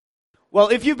Well,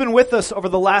 if you've been with us over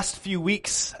the last few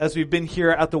weeks as we've been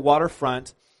here at the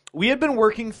waterfront, we had been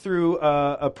working through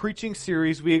a preaching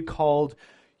series we had called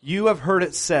You Have Heard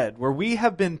It Said, where we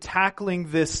have been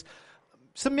tackling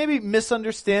some maybe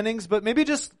misunderstandings, but maybe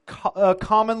just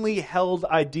commonly held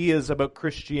ideas about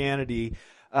Christianity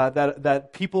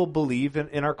that people believe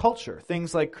in our culture.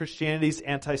 Things like Christianity's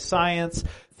anti-science,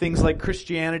 things like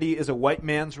Christianity is a white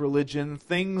man's religion,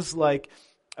 things like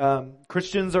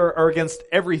Christians are against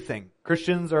everything.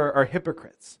 Christians are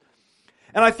hypocrites.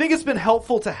 And I think it's been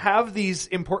helpful to have these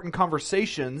important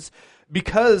conversations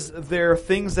because they're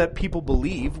things that people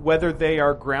believe, whether they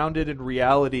are grounded in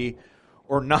reality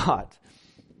or not.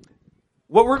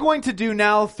 What we're going to do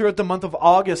now throughout the month of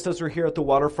August as we're here at the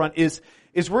waterfront is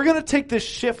we're going to take this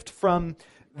shift from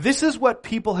this is what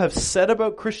people have said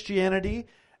about Christianity,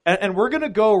 and we're going to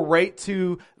go right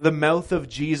to the mouth of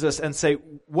Jesus and say,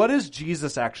 what does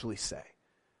Jesus actually say?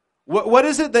 What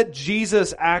is it that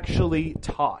Jesus actually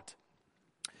taught?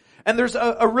 And there's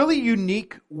a really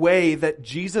unique way that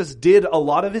Jesus did a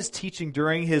lot of his teaching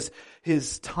during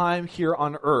his time here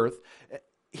on earth.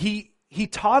 He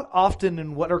taught often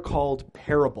in what are called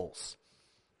parables.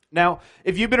 Now,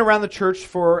 if you've been around the church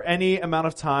for any amount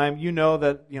of time, you know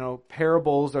that,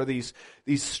 parables are these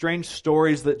strange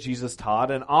stories that Jesus taught.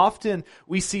 And often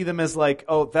we see them as like,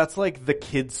 oh, that's like the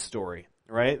kids' story,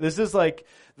 right? This is like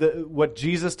what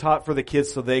Jesus taught for the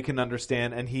kids so they can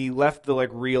understand, and he left the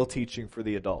real teaching for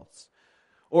the adults.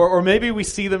 Or maybe we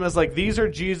see them as like, these are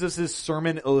Jesus'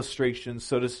 sermon illustrations,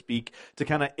 so to speak, to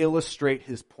kind of illustrate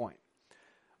his point.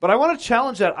 But I want to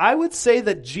challenge that. I would say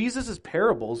that Jesus'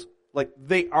 parables,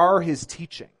 they are his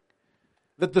teaching.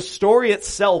 That the story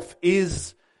itself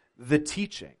is the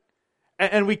teaching.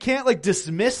 And we can't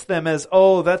dismiss them as,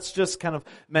 oh, that's just kind of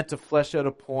meant to flesh out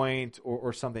a point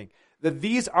or something. That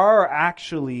these are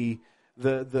actually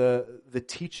the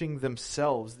teaching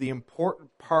themselves, the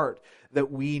important part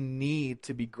that we need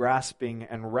to be grasping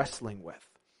and wrestling with.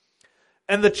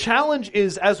 And the challenge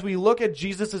is, as we look at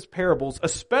Jesus' parables,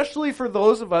 especially for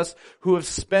those of us who have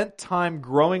spent time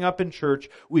growing up in church,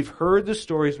 we've heard the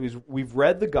stories, we've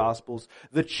read the Gospels,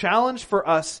 the challenge for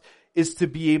us is to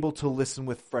be able to listen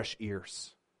with fresh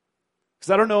ears.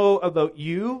 Because I don't know about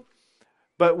you,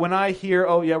 but when I hear,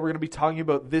 oh yeah, we're going to be talking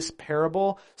about this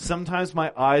parable, sometimes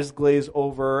my eyes glaze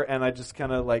over and I just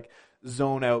kind of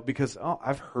zone out because, oh,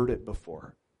 I've heard it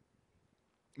before.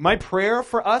 My prayer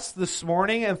for us this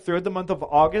morning and throughout the month of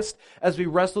August, as we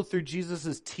wrestle through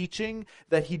Jesus' teaching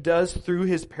that he does through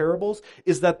his parables,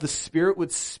 is that the Spirit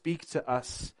would speak to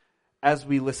us as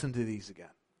we listen to these again.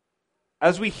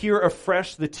 As we hear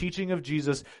afresh the teaching of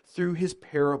Jesus through his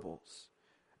parables,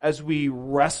 as we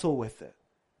wrestle with it,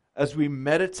 as we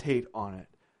meditate on it,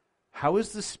 how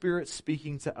is the Spirit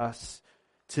speaking to us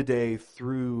today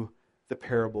through the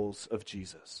parables of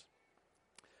Jesus?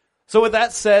 So with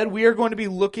that said, we are going to be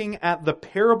looking at the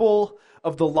parable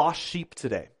of the lost sheep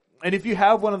today. And if you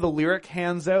have one of the lyric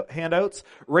handouts,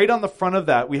 right on the front of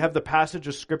that, we have the passage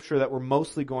of Scripture that we're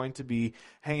mostly going to be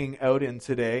hanging out in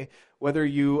today. Whether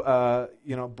you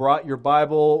brought your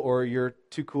Bible or you're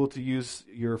too cool to use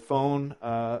your phone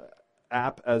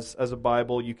app as a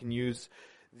Bible, you can use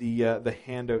the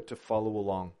handout to follow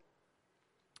along.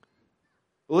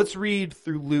 Let's read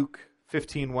through Luke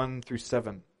 15:1 through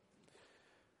 7.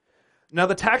 Now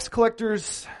the tax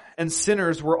collectors and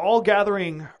sinners were all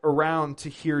gathering around to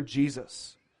hear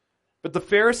Jesus. But the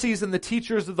Pharisees and the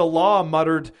teachers of the law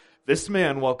muttered, "This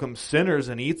man welcomes sinners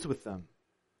and eats with them."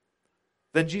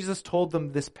 Then Jesus told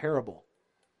them this parable.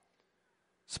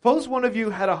 Suppose one of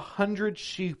you had 100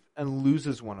 sheep and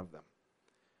loses one of them.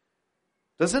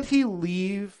 Doesn't he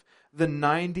leave the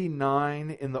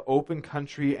 99 in the open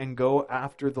country and go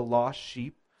after the lost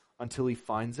sheep until he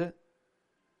finds it?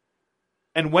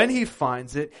 And when he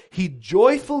finds it, he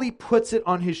joyfully puts it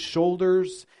on his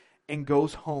shoulders and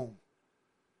goes home.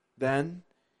 Then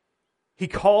he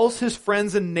calls his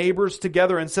friends and neighbors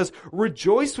together and says,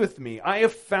 "Rejoice with me, I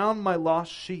have found my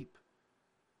lost sheep."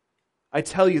 I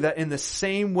tell you that in the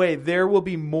same way, there will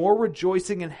be more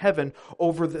rejoicing in heaven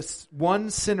over this one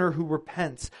sinner who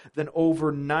repents than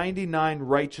over 99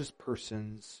 righteous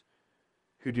persons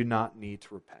who do not need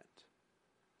to repent.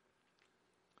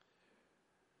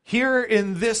 Here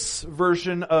in this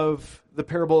version of the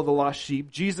parable of the lost sheep,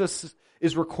 Jesus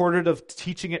is recorded of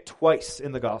teaching it twice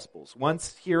in the Gospels.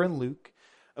 Once here in Luke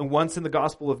and once in the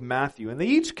Gospel of Matthew. And they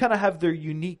each kind of have their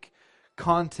unique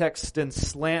context and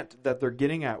slant that they're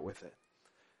getting at with it.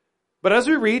 But as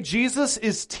we read, Jesus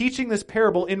is teaching this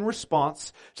parable in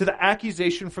response to the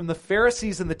accusation from the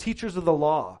Pharisees and the teachers of the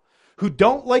law who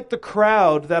don't like the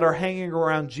crowd that are hanging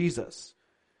around Jesus.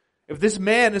 If this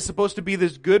man is supposed to be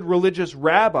this good religious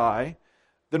rabbi,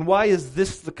 then why is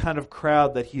this the kind of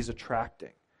crowd that he's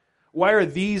attracting? Why are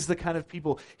these the kind of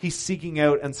people he's seeking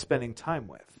out and spending time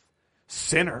with?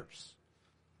 Sinners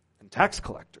and tax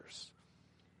collectors.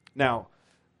 Now,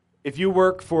 if you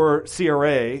work for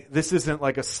CRA, this isn't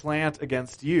like a slant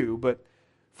against you, but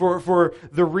for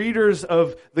the readers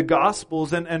of the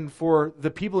Gospels and for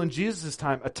the people in Jesus'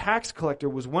 time, a tax collector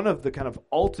was one of the kind of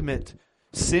ultimate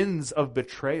sins of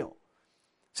betrayal.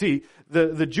 See,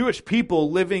 the Jewish people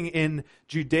living in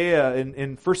Judea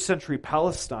in first century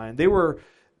Palestine, they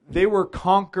were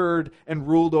conquered and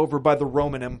ruled over by the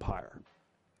Roman Empire.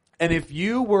 And if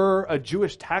you were a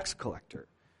Jewish tax collector,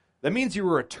 that means you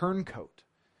were a turncoat.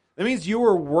 That means you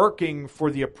were working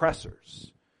for the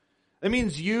oppressors. That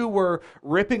means you were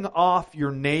ripping off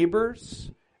your neighbors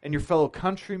and your fellow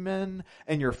countrymen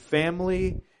and your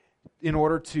family in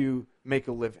order to make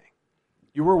a living.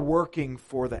 You were working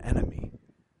for the enemy.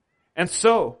 And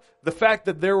so, the fact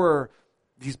that there were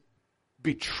these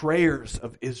betrayers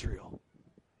of Israel,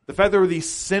 the fact there were these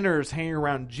sinners hanging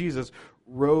around Jesus,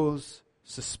 rose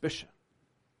suspicion.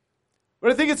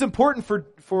 But I think it's important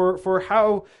for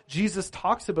how Jesus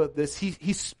talks about this.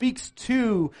 He speaks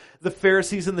to the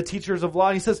Pharisees and the teachers of law.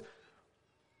 And he says,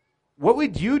 what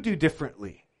would you do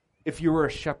differently if you were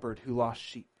a shepherd who lost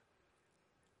sheep?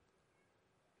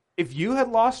 If you had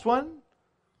lost one,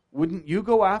 wouldn't you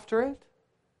go after it?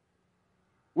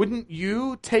 Wouldn't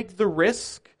you take the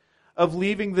risk of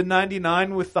leaving the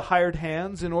 99 with the hired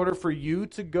hands in order for you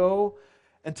to go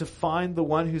and to find the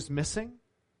one who's missing?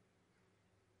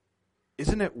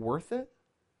 Isn't it worth it?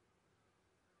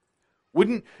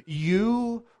 Wouldn't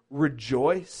you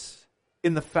rejoice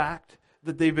in the fact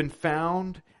that they've been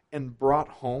found and brought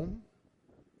home?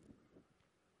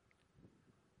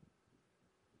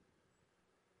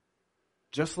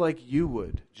 Just like you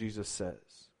would, Jesus says.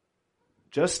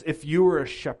 Just if you were a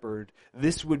shepherd,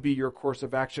 this would be your course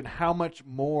of action. How much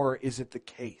more is it the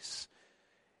case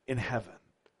in heaven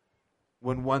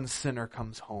when one sinner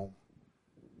comes home?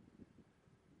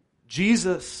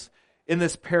 Jesus, in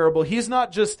this parable, he's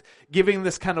not just giving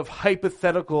this kind of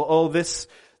hypothetical, this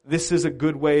is a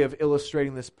good way of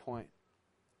illustrating this point.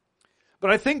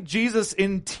 But I think Jesus,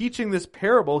 in teaching this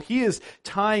parable, he is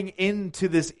tying into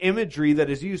this imagery that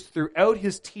is used throughout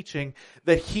his teaching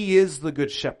that he is the good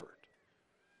shepherd.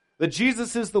 That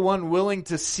Jesus is the one willing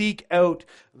to seek out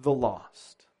the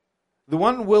lost. The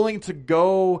one willing to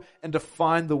go and to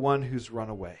find the one who's run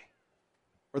away.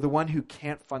 Or the one who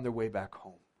can't find their way back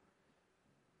home.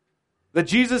 That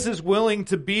Jesus is willing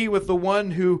to be with the one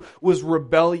who was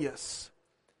rebellious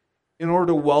in order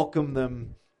to welcome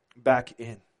them back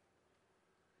in.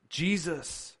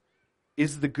 Jesus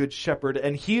is the good shepherd,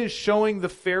 and he is showing the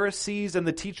Pharisees and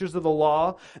the teachers of the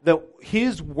law that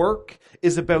his work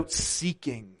is about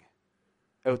seeking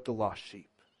out the lost sheep.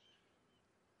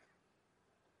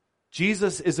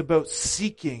 Jesus is about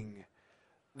seeking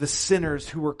the sinners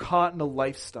who were caught in a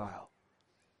lifestyle.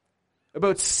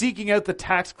 About seeking out the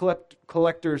tax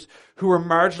collectors who were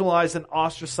marginalized and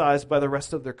ostracized by the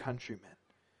rest of their countrymen.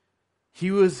 He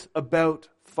was about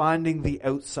finding the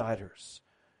outsiders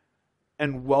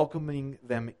and welcoming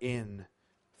them in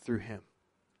through him.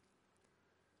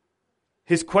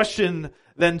 His question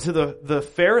then to the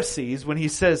Pharisees, when he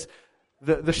says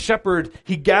the shepherd,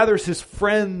 he gathers his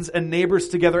friends and neighbors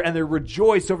together and they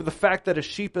rejoice over the fact that a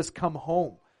sheep has come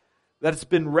home, that it's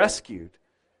been rescued.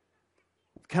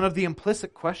 Kind of the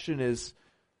implicit question is,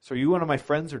 so are you one of my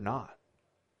friends or not?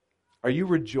 Are you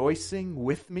rejoicing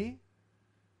with me?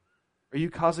 Are you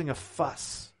causing a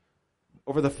fuss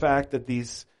over the fact that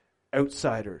these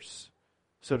outsiders,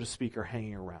 so to speak, are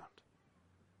hanging around?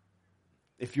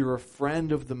 If you're a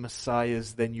friend of the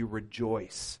Messiah's, then you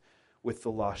rejoice with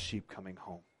the lost sheep coming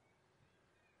home.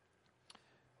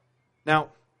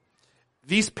 Now,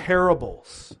 these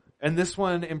parables, and this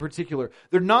one in particular,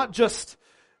 they're not just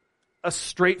a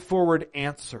straightforward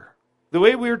answer. The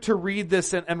way we're to read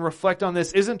this and reflect on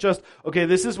this isn't just, okay,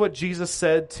 this is what Jesus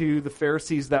said to the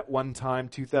Pharisees that one time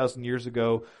 2,000 years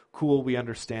ago. Cool, we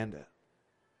understand it.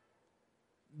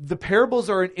 The parables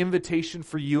are an invitation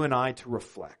for you and I to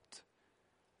reflect.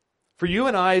 For you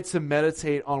and I to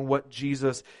meditate on what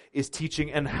Jesus is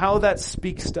teaching and how that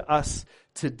speaks to us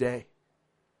today.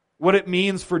 What it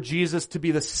means for Jesus to be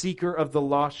the seeker of the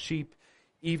lost sheep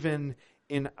even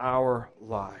in our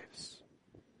lives.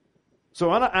 So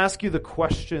I want to ask you the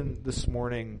question this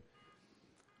morning,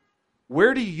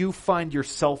 where do you find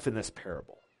yourself in this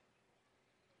parable?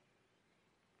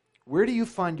 Where do you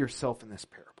find yourself in this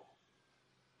parable?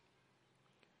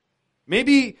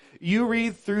 Maybe you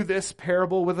read through this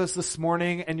parable with us this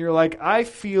morning and you're like, I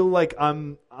feel like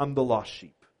I'm the lost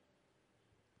sheep.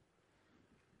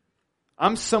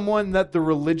 I'm someone that the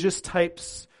religious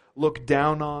types look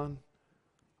down on.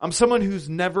 I'm someone who's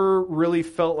never really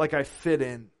felt like I fit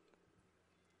in.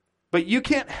 But you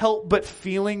can't help but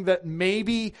feeling that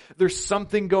maybe there's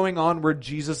something going on where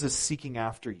Jesus is seeking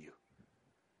after you.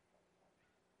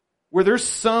 Where there's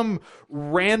some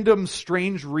random,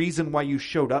 strange reason why you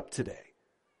showed up today.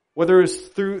 Whether it's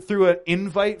through an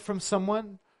invite from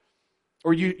someone,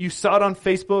 or you saw it on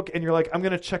Facebook and you're like, I'm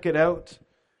going to check it out.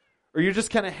 Or you're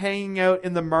just kind of hanging out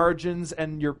in the margins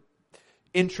and your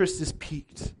interest is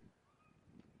piqued.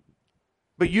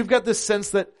 But you've got this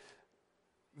sense that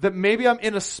maybe I'm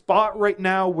in a spot right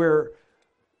now where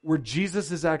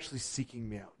Jesus is actually seeking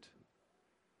me out.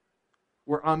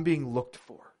 Where I'm being looked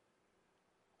for.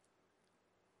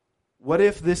 What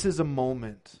if this is a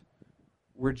moment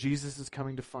where Jesus is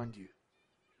coming to find you?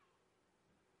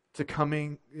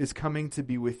 Is coming to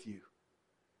be with you.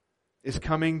 Is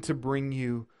coming to bring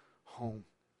you home.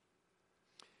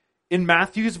 In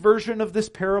Matthew's version of this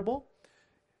parable,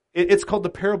 it's called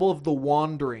the parable of the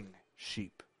wandering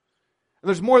sheep. And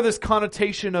there's more of this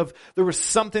connotation of there was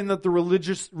something that the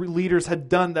religious leaders had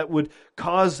done that would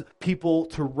cause people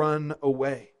to run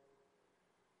away.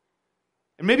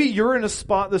 And maybe you're in a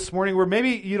spot this morning where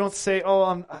maybe you don't say,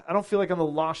 I don't feel like I'm the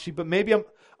lost sheep, but maybe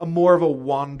I'm more of a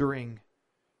wandering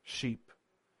sheep.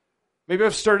 Maybe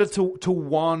I've started to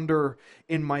wander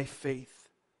in my faith,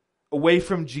 away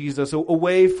from Jesus,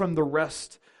 away from the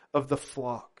rest of the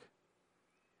flock.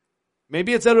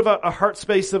 Maybe it's out of a heart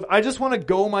space of, I just want to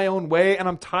go my own way, and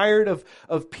I'm tired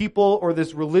of people or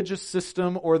this religious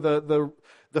system or the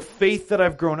faith that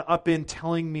I've grown up in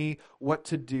telling me what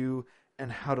to do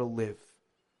and how to live.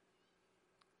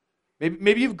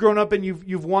 Maybe you've grown up and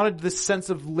you've wanted this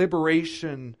sense of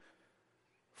liberation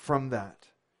from that.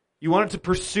 You wanted to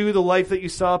pursue the life that you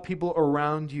saw people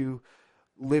around you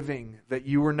living that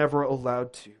you were never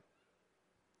allowed to.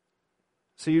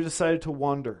 So you decided to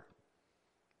wander.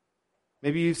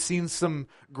 Maybe you've seen some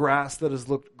grass that has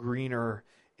looked greener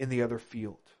in the other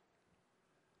field.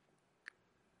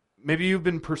 Maybe you've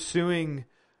been pursuing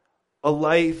a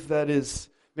life that is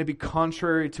maybe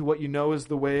contrary to what you know is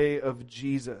the way of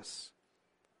Jesus.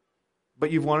 But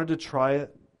you've wanted to try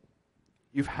it.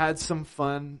 You've had some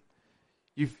fun.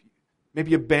 You've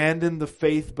maybe abandoned the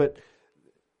faith, but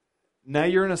now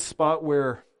you're in a spot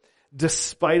where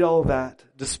despite all that,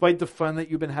 despite the fun that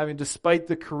you've been having, despite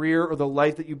the career or the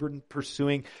life that you've been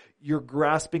pursuing, you're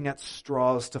grasping at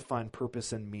straws to find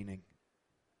purpose and meaning.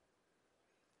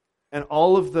 And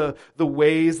all of the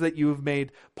ways that you have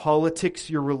made politics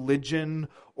your religion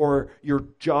or your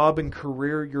job and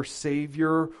career your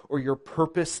savior or your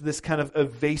purpose, this kind of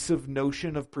evasive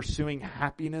notion of pursuing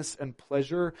happiness and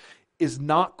pleasure, is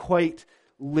not quite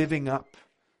living up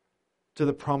to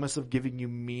the promise of giving you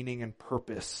meaning and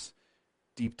purpose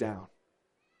deep down.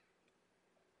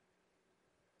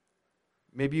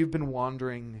 Maybe you've been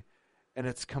wandering and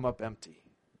it's come up empty.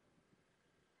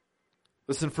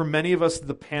 Listen, for many of us,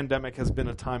 the pandemic has been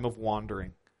a time of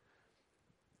wandering.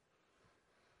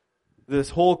 This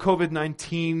whole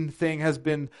COVID-19 thing has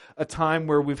been a time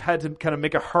where we've had to kind of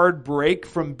make a hard break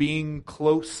from being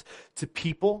close to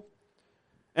people.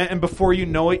 And before you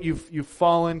know it, you've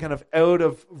fallen kind of out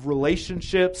of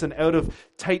relationships and out of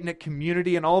tight-knit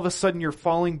community, and all of a sudden you're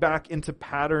falling back into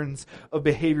patterns of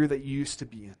behavior that you used to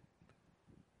be in.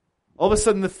 All of a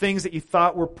sudden the things that you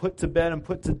thought were put to bed and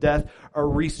put to death are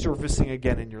resurfacing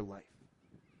again in your life.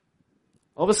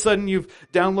 All of a sudden you've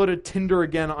downloaded Tinder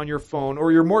again on your phone,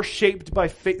 or you're more shaped by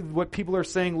what people are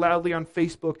saying loudly on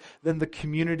Facebook than the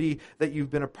community that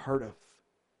you've been a part of.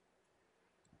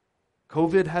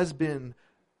 COVID has been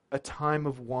a time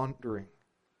of wandering,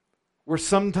 where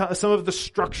some of the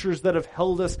structures that have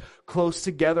held us close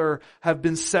together have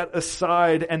been set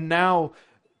aside, and now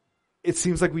it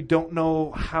seems like we don't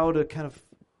know how to kind of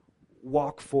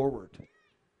walk forward.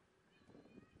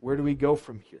 Where do we go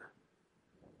from here?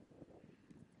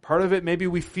 Part of it, maybe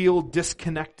we feel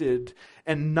disconnected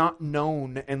and not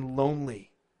known and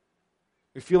lonely.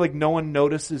 We feel like no one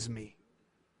notices me.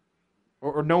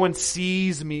 Or no one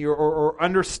sees me or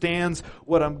understands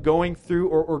what I'm going through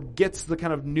or gets the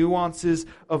kind of nuances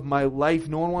of my life.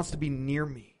 No one wants to be near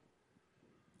me.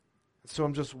 So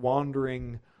I'm just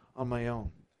wandering on my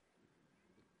own.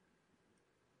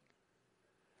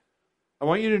 I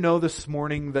want you to know this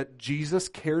morning that Jesus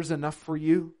cares enough for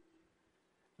you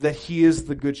that He is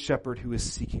the good shepherd who is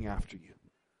seeking after you.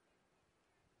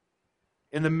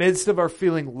 In the midst of our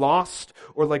feeling lost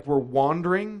or like we're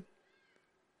wandering,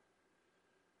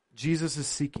 Jesus is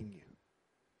seeking you.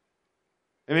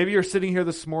 And maybe you're sitting here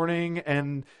this morning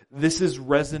and this is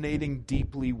resonating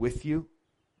deeply with you.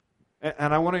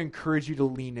 And I want to encourage you to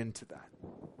lean into that.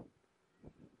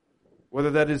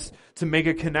 Whether that is to make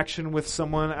a connection with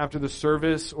someone after the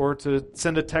service, or to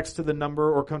send a text to the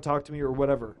number, or come talk to me, or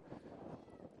whatever.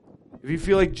 If you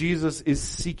feel like Jesus is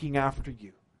seeking after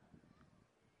you,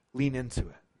 lean into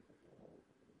it.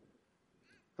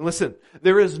 And listen,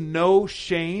 there is no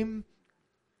shame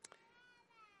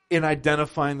in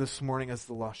identifying this morning as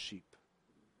the lost sheep.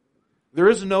 There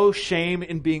is no shame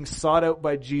in being sought out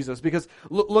by Jesus, because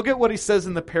look at what he says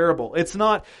in the parable. It's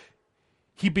not,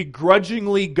 he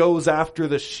begrudgingly goes after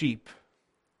the sheep.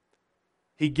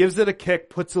 He gives it a kick,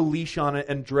 puts a leash on it,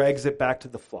 and drags it back to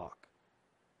the flock.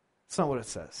 That's not what it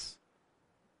says.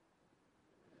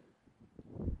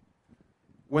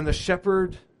 When the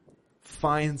shepherd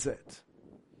finds it,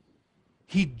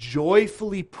 he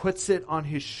joyfully puts it on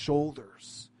his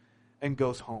shoulders and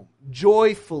goes home.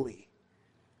 Joyfully.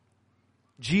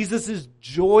 Jesus is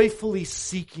joyfully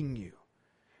seeking you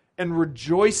and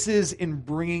rejoices in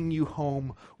bringing you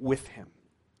home with him.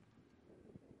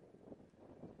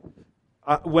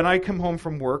 When I come home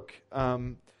from work,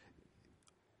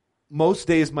 most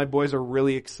days my boys are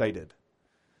really excited.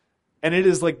 And it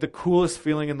is like the coolest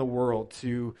feeling in the world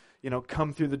to,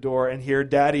 come through the door and hear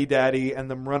daddy, daddy, and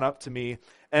them run up to me.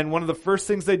 And one of the first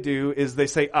things they do is they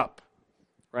say up,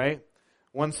 right?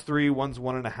 One's 3, one's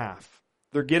 1.5.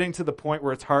 They're getting to the point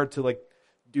where it's hard to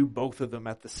do both of them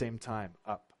at the same time,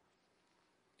 up.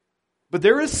 But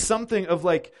there is something of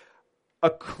a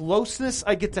closeness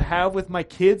I get to have with my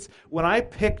kids when I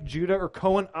pick Judah or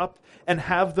Cohen up and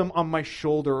have them on my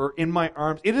shoulder or in my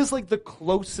arms. It is like the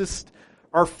closest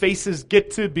our faces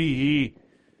get to be.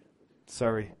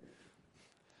 Sorry.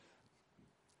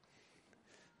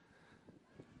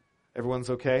 Everyone's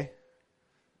okay?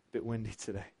 Bit windy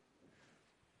today.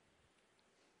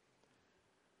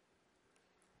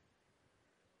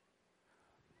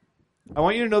 I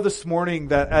want you to know this morning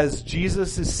that as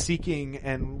Jesus is seeking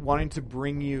and wanting to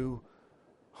bring you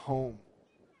home,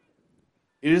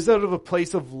 it is out of a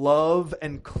place of love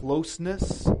and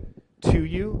closeness to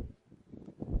you,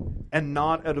 and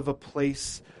not out of a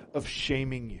place of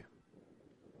shaming you.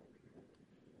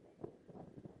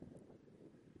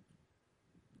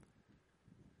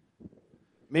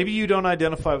 Maybe you don't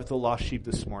identify with the lost sheep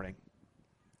this morning.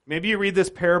 Maybe you read this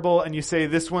parable and you say,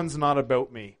 this one's not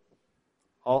about me.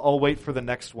 I'll wait for the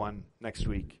next one next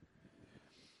week.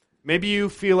 Maybe you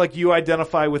feel like you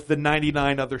identify with the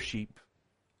 99 other sheep.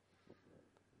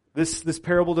 This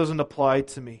parable doesn't apply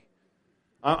to me.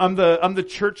 I'm the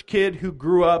church kid who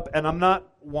grew up, and I'm not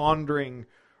wandering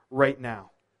right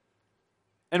now.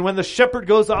 And when the shepherd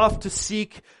goes off to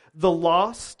seek the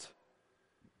lost,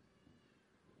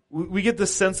 we get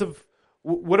this sense of,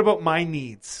 what about my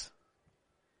needs?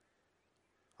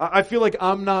 I feel like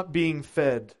I'm not being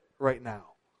fed right now.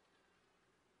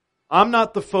 I'm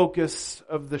not the focus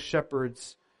of the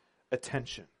shepherd's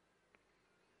attention.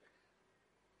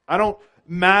 I don't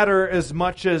matter as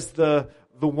much as the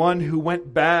one who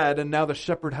went bad and now the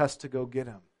shepherd has to go get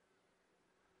him.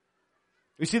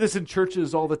 We see this in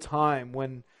churches all the time.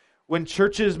 When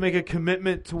churches make a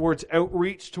commitment towards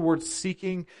outreach, towards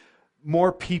seeking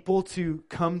more people to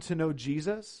come to know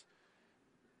Jesus,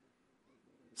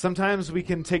 sometimes we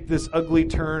can take this ugly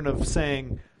turn of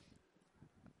saying,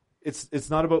 it's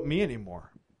not about me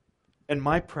anymore, and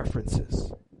my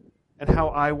preferences, and how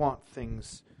I want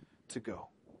things to go.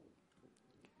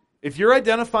 If you're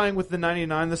identifying with the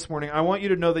 99 this morning, I want you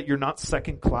to know that you're not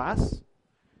second class,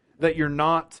 that you're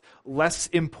not less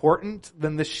important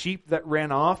than the sheep that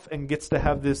ran off and gets to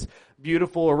have this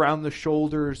beautiful around the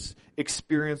shoulders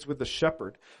experience with the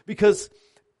shepherd. Because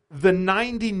the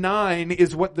 99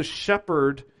 is what the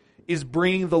shepherd is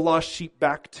bringing the lost sheep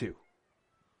back to.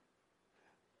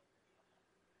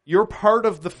 You're part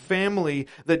of the family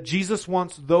that Jesus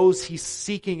wants those he's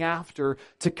seeking after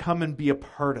to come and be a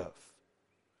part of.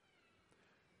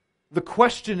 The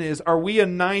question is, are we a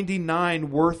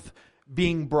 99 worth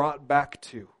being brought back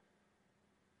to?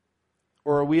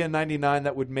 Or are we a 99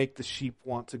 that would make the sheep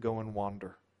want to go and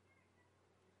wander?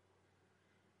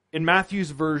 In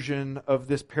Matthew's version of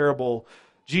this parable,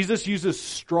 Jesus uses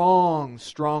strong,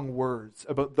 strong words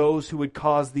about those who would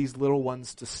cause these little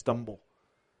ones to stumble,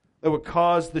 that would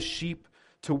cause the sheep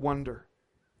to wander.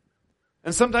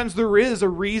 And sometimes there is a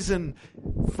reason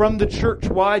from the church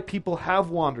why people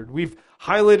have wandered. We've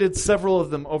highlighted several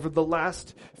of them over the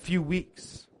last few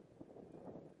weeks.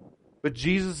 But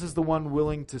Jesus is the one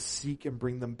willing to seek and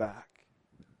bring them back,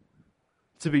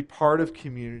 to be part of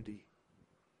community,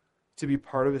 to be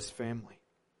part of his family.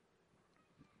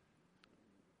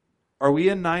 Are we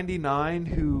a 99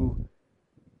 who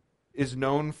is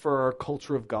known for our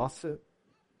culture of gossip?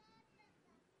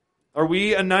 Are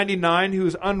we a 99 who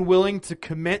is unwilling to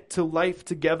commit to life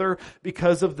together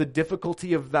because of the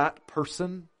difficulty of that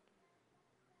person?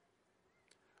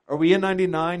 Are we a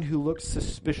 99 who looks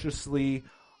suspiciously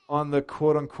on the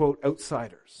quote-unquote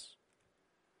outsiders?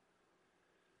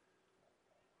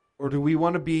 Or do we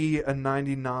want to be a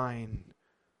 99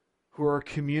 who are a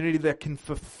community that can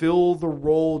fulfill the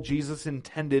role Jesus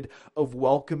intended of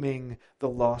welcoming the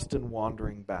lost and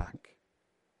wandering back?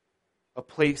 A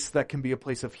place that can be a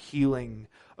place of healing,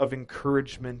 of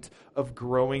encouragement, of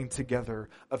growing together,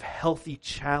 of healthy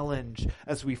challenge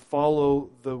as we follow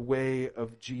the way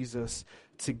of Jesus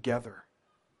together.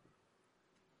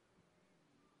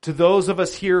 To those of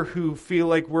us here who feel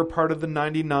like we're part of the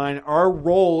 99, our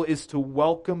role is to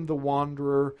welcome the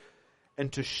wanderer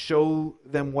and to show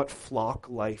them what flock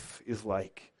life is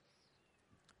like.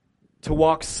 To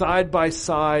walk side by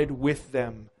side with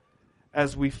them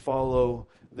as we follow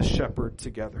the shepherd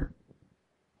together.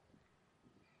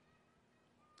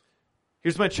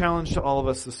 Here's my challenge to all of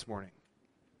us this morning.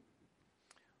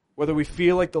 Whether we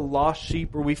feel like the lost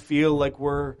sheep or we feel like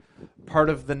we're part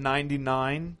of the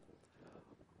 99,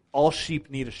 all sheep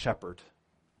need a shepherd.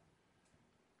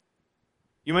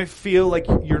 You might feel like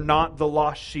you're not the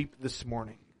lost sheep this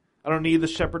morning. I don't need the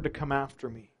shepherd to come after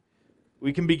me.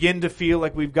 We can begin to feel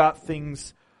like we've got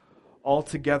things all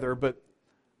together, but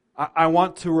I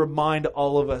want to remind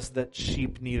all of us that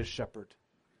sheep need a shepherd.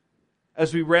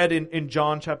 As we read in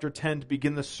John chapter 10 to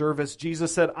begin the service,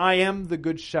 Jesus said, I am the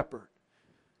good shepherd.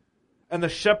 And the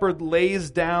shepherd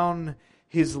lays down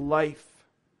his life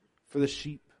for the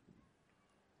sheep.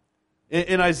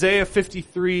 In Isaiah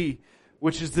 53,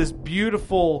 which is this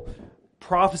beautiful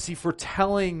prophecy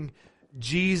foretelling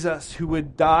Jesus who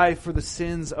would die for the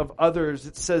sins of others,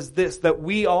 it says this, that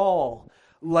we all,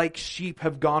 like sheep,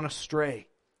 have gone astray.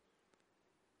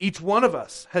 Each one of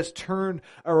us has turned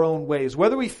our own ways.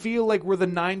 Whether we feel like we're the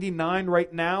 99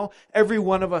 right now, every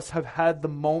one of us have had the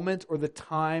moment or the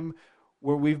time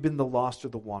where we've been the lost or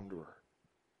the wanderer.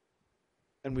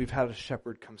 And we've had a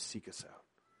shepherd come seek us out.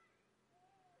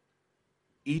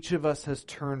 Each of us has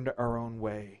turned our own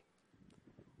way,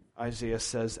 Isaiah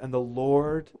says, and the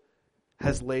Lord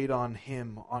has laid on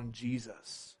him, on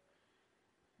Jesus,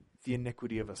 the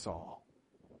iniquity of us all.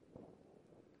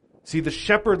 See, the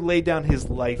shepherd laid down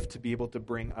his life to be able to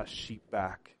bring us sheep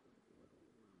back.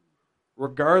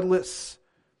 Regardless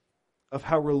of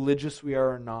how religious we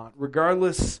are or not,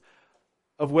 regardless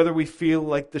of whether we feel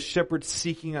like the shepherd's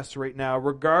seeking us right now,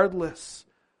 regardless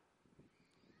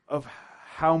of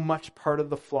how much part of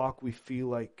the flock we feel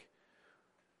like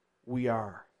we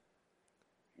are,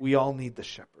 we all need the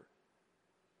shepherd.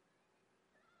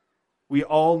 We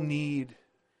all need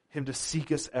him to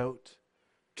seek us out,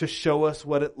 to show us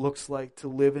what it looks like to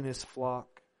live in his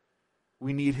flock.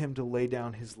 We need him to lay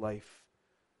down his life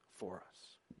for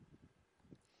us.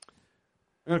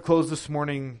 I'm going to close this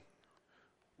morning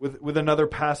with another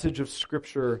passage of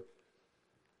Scripture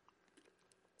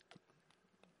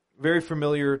very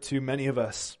familiar to many of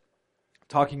us,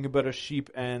 talking about a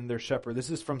sheep and their shepherd. This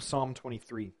is from Psalm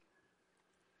 23,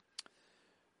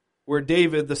 where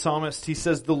David, the psalmist, he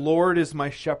says, "The Lord is my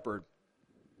shepherd.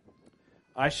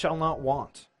 I shall not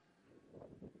want.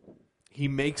 He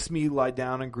makes me lie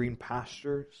down in green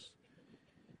pastures.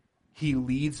 He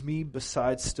leads me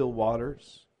beside still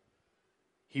waters.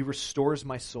 He restores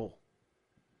my soul.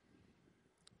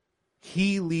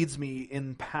 He leads me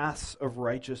in paths of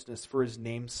righteousness for his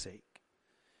name's sake.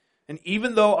 And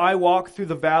even though I walk through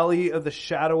the valley of the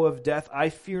shadow of death, I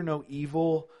fear no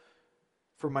evil,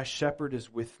 for my shepherd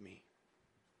is with me.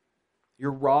 Your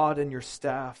rod and your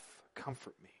staff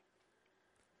comfort me.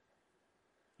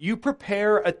 You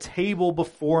prepare a table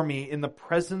before me in the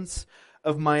presence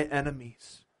of my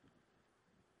enemies.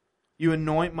 You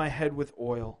anoint my head with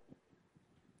oil.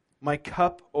 My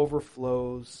cup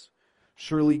overflows.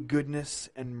 Surely goodness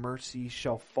and mercy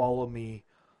shall follow me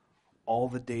all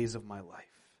the days of my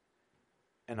life,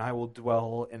 and I will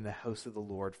dwell in the house of the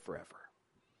Lord forever."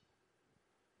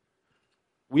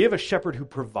 We have a shepherd who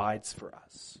provides for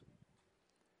us.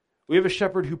 We have a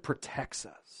shepherd who protects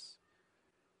us.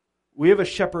 We have a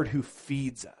shepherd who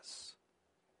feeds us.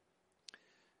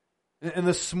 And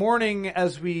this morning,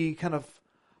 as we kind of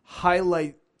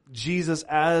highlight Jesus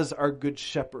as our good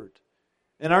shepherd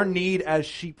and our need as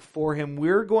sheep for him,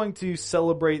 we're going to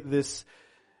celebrate this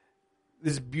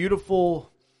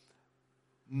beautiful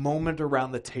moment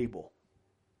around the table.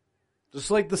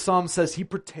 Just like the psalm says, he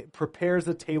prepares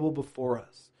a table before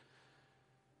us.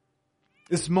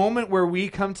 This moment where we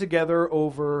come together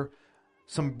over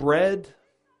some bread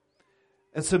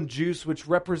and some juice which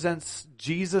represents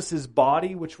Jesus'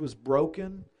 body which was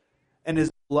broken and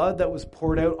his blood that was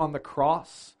poured out on the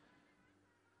cross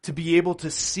to be able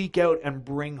to seek out and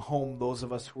bring home those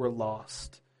of us who are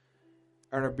lost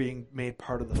and are being made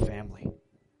part of the family.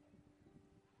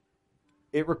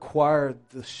 It required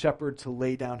the shepherd to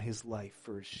lay down his life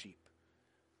for his sheep.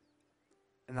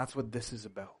 And that's what this is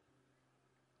about.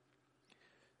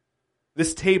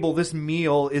 This table, this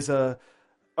meal is a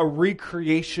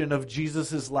recreation of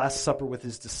Jesus' Last Supper with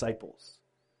his disciples.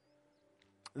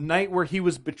 The night where he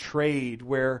was betrayed,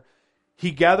 where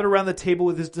he gathered around the table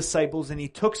with his disciples and he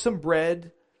took some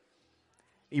bread,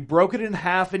 he broke it in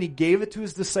half and he gave it to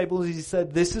his disciples. He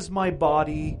said, "This is my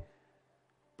body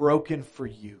broken for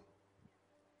you."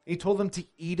 He told them to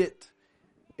eat it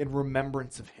in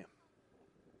remembrance of him.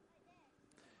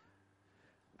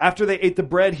 After they ate the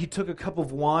bread, he took a cup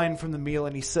of wine from the meal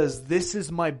and he says, "This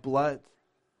is my blood,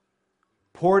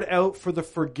 poured out for the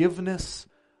forgiveness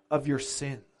of your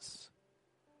sins.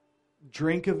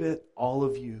 Drink of it, all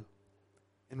of you,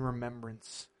 in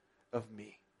remembrance of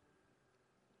me."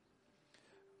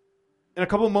 In a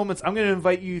couple of moments, I'm going to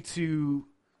invite you to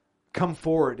come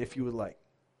forward if you would like.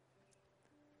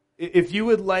 If you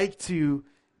would like to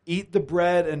eat the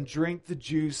bread and drink the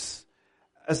juice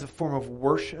as a form of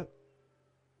worship,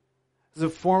 as a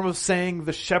form of saying,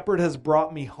 the shepherd has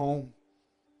brought me home.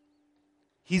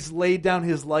 He's laid down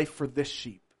his life for this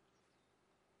sheep.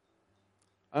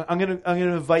 I'm going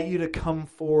to invite you to come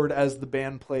forward as the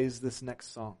band plays this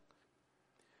next song.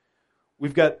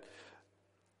 We've got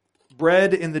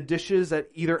bread in the dishes at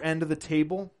either end of the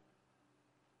table.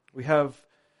 We have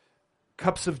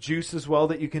cups of juice as well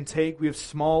that you can take. We have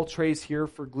small trays here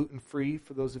for gluten-free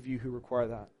for those of you who require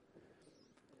that.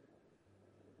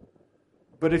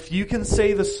 But if you can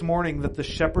say this morning that the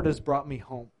shepherd has brought me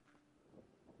home,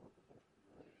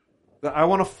 that I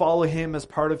want to follow him as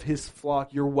part of his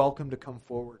flock, you're welcome to come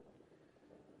forward.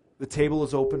 The table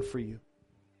is open for you.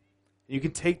 You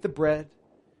can take the bread.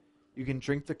 You can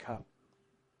drink the cup.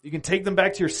 You can take them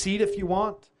back to your seat if you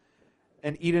want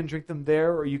and eat and drink them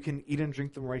there, or you can eat and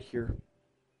drink them right here.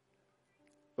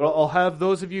 But I'll have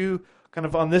those of you kind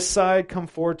of on this side come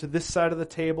forward to this side of the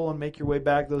table and make your way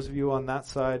back. Those of you on that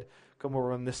side, come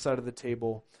over on this side of the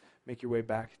table, make your way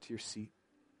back to your seat.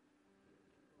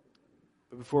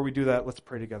 But before we do that, let's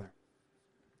pray together.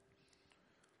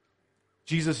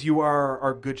 Jesus, you are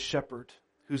our good shepherd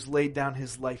who's laid down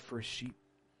his life for his sheep.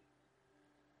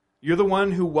 You're the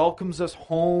one who welcomes us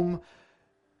home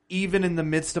even in the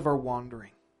midst of our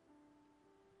wandering.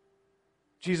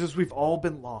 Jesus, we've all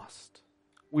been lost.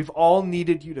 We've all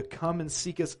needed you to come and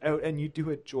seek us out, and you do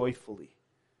it joyfully.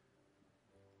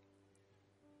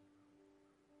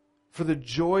 For the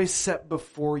joy set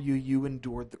before you, you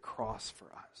endured the cross for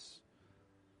us.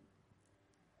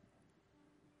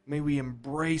 May we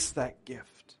embrace that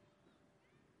gift.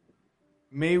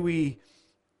 May we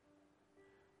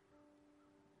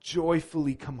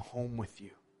joyfully come home with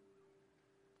you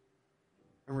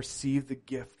and receive the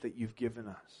gift that you've given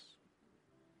us.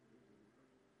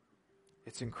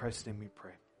 It's in Christ's name we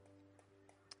pray.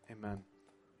 Amen.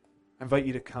 I invite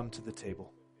you to come to the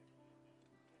table.